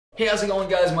Hey, how's it going,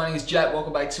 guys? My name is Jack.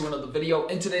 Welcome back to another video.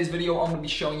 In today's video, I'm going to be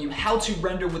showing you how to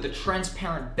render with a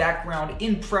transparent background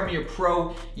in Premiere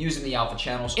Pro using the alpha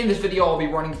channels. In this video, I'll be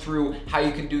running through how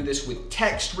you can do this with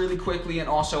text really quickly, and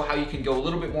also how you can go a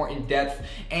little bit more in depth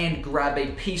and grab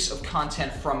a piece of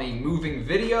content from a moving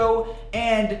video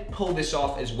and pull this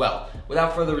off as well.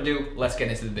 Without further ado, let's get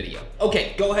into the video.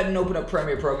 Okay, go ahead and open up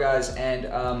Premiere Pro, guys, and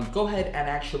go ahead and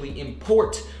actually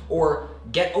import or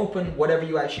get open whatever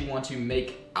you actually want to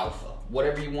make alpha.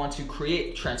 Whatever you want to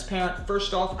create transparent.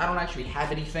 First off, I don't actually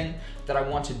have anything that I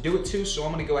want to do it to, so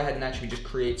I'm gonna go ahead and actually just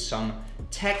create some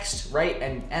text, right,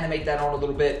 and animate that on a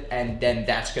little bit, and then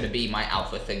that's gonna be my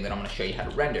alpha thing that I'm gonna show you how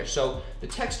to render. So the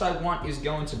text I want is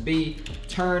going to be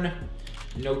turn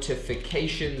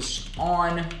notifications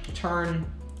on, turn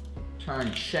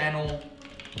channel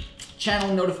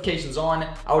notifications on.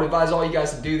 I would advise all you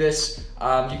guys to do this.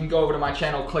 You can go over to my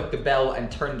channel, click the bell, and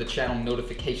turn the channel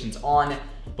notifications on,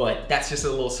 but that's just a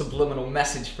little subliminal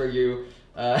message for you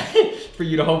for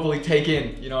you to hopefully take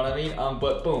in, you know what I mean?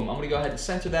 But boom, I'm gonna go ahead and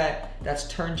center that. That's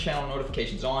turn channel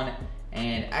notifications on.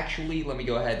 And actually, let me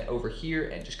go ahead over here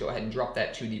and just go ahead and drop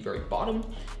that to the very bottom.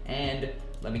 And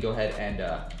let me go ahead and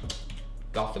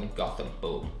Gotham,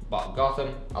 boom.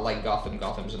 Gotham, I like Gotham.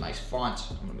 Gotham's a nice font.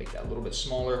 I'm gonna make that a little bit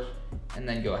smaller, and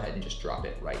then go ahead and just drop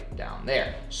it right down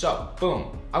there. So,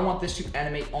 boom. I want this to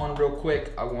animate on real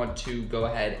quick. I want to go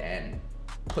ahead and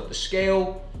put the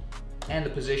scale and the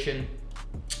position.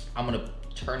 I'm gonna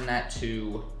turn that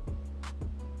to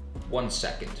 1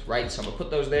 second, right? So I'm gonna put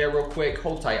those there real quick.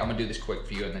 Hold tight, I'm gonna do this quick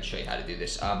for you and then show you how to do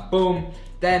this. Boom.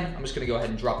 Then I'm just gonna go ahead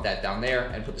and drop that down there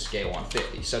and put the scale on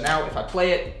 50. So now if I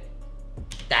play it,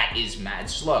 that is mad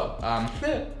slow.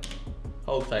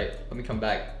 Hold tight. Let me come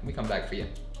back. Let me come back for you.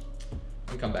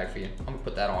 Let me come back for you. I'm gonna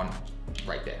put that on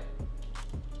right there.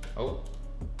 Oh,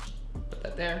 put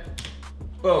that there.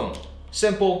 Boom.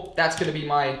 Simple. That's gonna be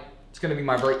my. It's gonna be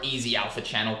my very easy alpha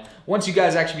channel. Once you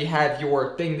guys actually have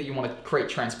your thing that you want to create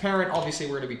transparent, obviously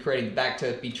we're gonna be creating the back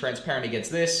to be transparent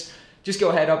against this. Just go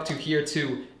ahead up to here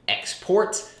to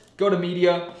export. Go to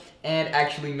media. And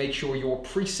actually make sure your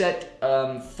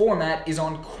preset format is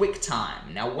on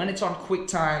QuickTime. Now, when it's on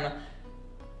QuickTime,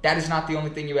 that is not the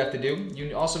only thing you have to do.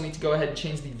 You also need to go ahead and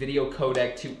change the video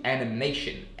codec to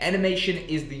animation. Animation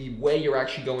is the way you're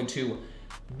actually going to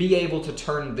be able to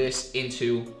turn this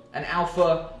into an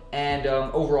alpha, and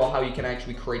overall how you can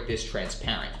actually create this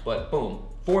transparent. But boom,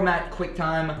 format,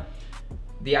 QuickTime,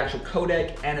 the actual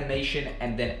codec, animation,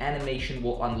 and then animation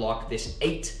will unlock this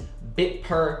 8-bit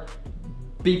per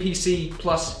BPC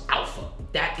plus alpha.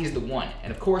 That is the one.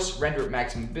 And of course, render at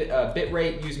maximum bit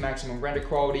rate, use maximum render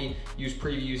quality, use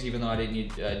previews, even though I didn't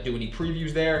need, do any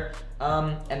previews there.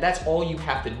 And that's all you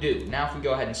have to do. Now if we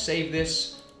go ahead and save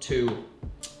this to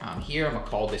here, I'm gonna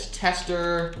call this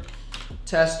tester.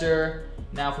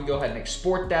 Now if we go ahead and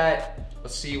export that,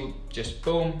 let's see, just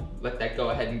boom, let that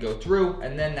go ahead and go through,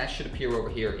 and then that should appear over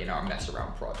here in our mess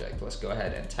around project. Let's go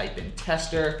ahead and type in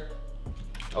tester.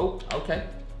 Oh, okay.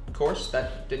 Of course,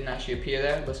 that didn't actually appear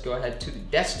there. Let's go ahead to the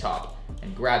desktop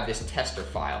and grab this tester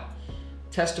file.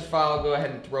 Tester file, go ahead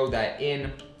and throw that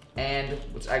in, and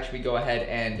let's actually go ahead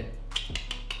and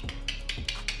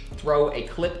throw a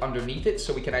clip underneath it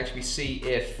so we can actually see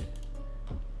if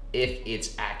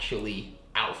it's actually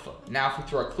alpha. Now if we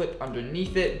throw a clip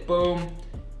underneath it, boom,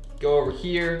 go over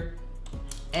here,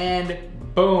 and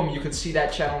boom, you can see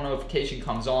that channel notification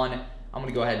comes on. I'm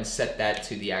gonna go ahead and set that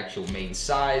to the actual main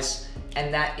size,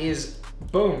 and that is,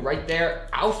 boom, right there,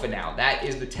 alpha now. That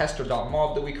is the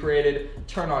tester.mob that we created.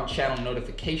 Turn on channel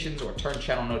notifications, or turn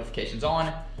channel notifications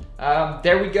on.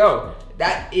 There we go.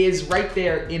 That is right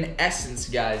there in essence,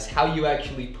 guys, how you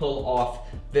actually pull off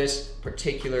this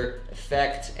particular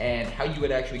effect and how you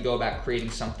would actually go about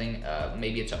creating something.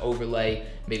 Maybe it's an overlay,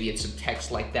 maybe it's some text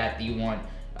like that you want,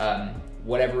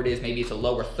 whatever it is, maybe it's a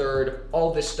lower third.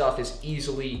 All this stuff is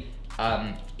easily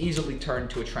turned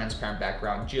to a transparent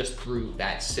background just through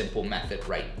that simple method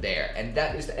right there. And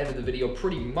that is the end of the video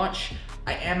pretty much.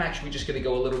 I am actually just gonna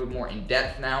go a little bit more in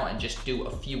depth now and just do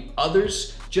a few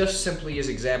others, just simply as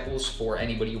examples for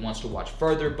anybody who wants to watch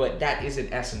further, but that is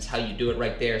in essence how you do it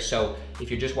right there. So if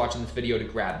you're just watching this video to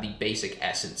grab the basic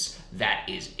essence, that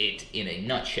is it in a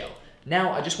nutshell.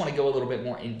 Now I just wanna go a little bit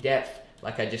more in depth,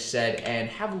 like I just said, and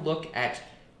have a look at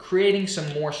creating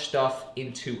some more stuff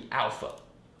into alpha.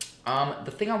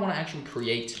 The thing I want to actually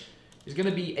create is going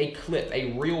to be a clip,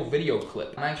 a real video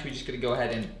clip. I'm actually just going to go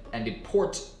ahead and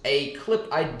import a clip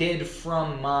I did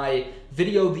from my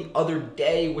video the other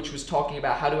day, which was talking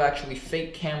about how to actually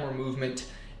fake camera movement.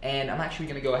 And I'm actually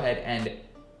going to go ahead and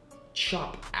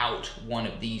chop out one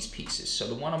of these pieces. So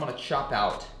the one I'm going to chop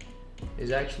out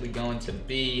is actually going to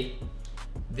be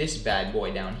this bad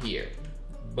boy down here.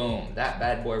 Boom, that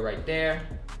bad boy right there.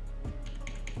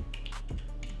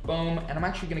 Boom, and I'm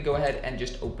actually gonna go ahead and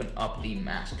just open up the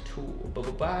mask tool.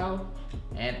 Bow.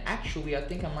 And actually, I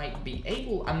think I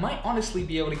might honestly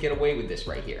be able to get away with this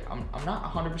right here. I'm not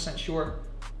 100% sure,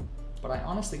 but I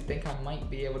honestly think I might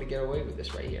be able to get away with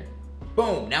this right here.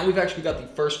 Boom, now we've actually got the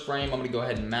first frame. I'm gonna go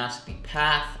ahead and mask the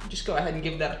path. Just go ahead and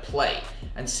give that a play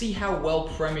and see how well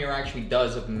Premiere actually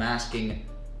does of masking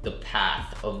the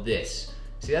path of this.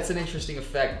 See, that's an interesting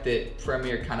effect that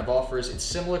Premiere kind of offers. It's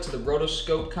similar to the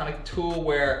rotoscope kind of tool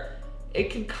where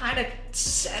it can kind of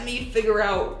semi-figure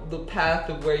out the path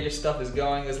of where your stuff is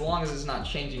going as long as it's not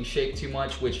changing shape too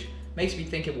much, which makes me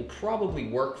think it will probably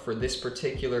work for this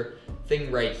particular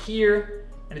thing right here.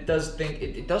 And it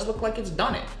does look like it's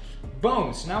done it.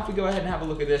 Boom, so now if we go ahead and have a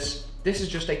look at this, this is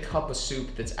just a cup of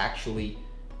soup that's actually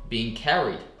being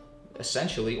carried.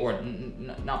 Essentially, or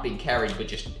not being carried, but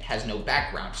just has no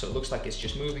background, so it looks like it's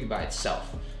just moving by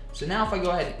itself. So now if I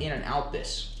go ahead and in and out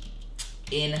this,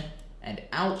 in and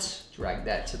out, drag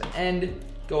that to the end,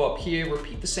 go up here,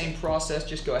 repeat the same process,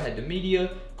 just go ahead to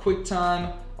media,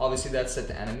 QuickTime, obviously that's set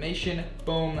to animation,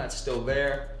 boom, that's still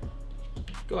there.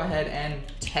 Go ahead and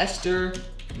tester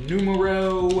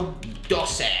numero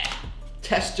 12.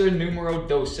 Tester numero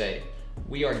 12.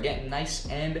 We are getting nice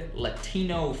and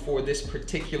Latino for this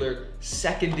particular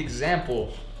second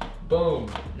example.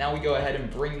 Boom. Now we go ahead and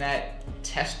bring that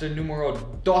tester numero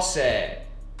 12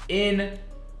 in.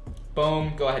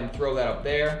 Boom. Go ahead and throw that up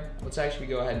there. Let's actually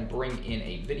go ahead and bring in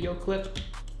a video clip.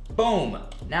 Boom.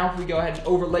 Now if we go ahead and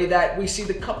overlay that, we see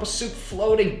the cup of soup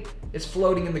floating. It's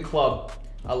floating in the club.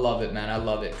 I love it, man. I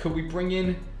love it. Could we bring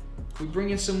in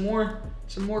some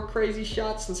more crazy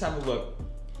shots? Let's have a look.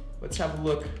 Let's have a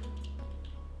look.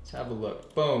 Have a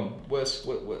look. Boom.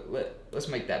 Let's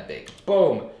make that big.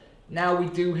 Boom. Now we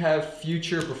do have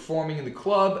Future performing in the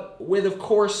club with, of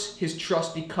course, his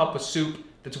trusty cup of soup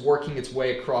that's working its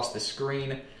way across the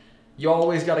screen. You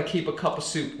always got to keep a cup of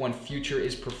soup when Future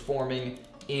is performing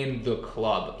in the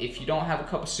club. If you don't have a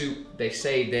cup of soup, they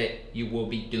say that you will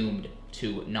be doomed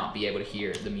to not be able to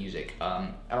hear the music. I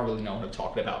don't really know what I'm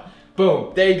talking about.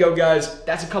 Boom, there you go, guys.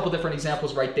 That's a couple different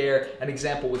examples right there. An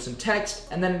example with some text,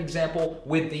 and then an example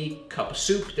with the cup of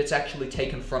soup that's actually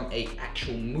taken from a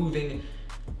actual moving,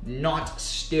 not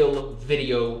still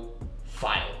video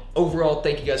file. Overall,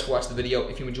 thank you guys for watching the video.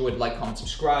 If you enjoyed, like, comment,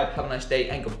 subscribe. Have a nice day,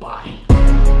 and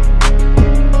goodbye.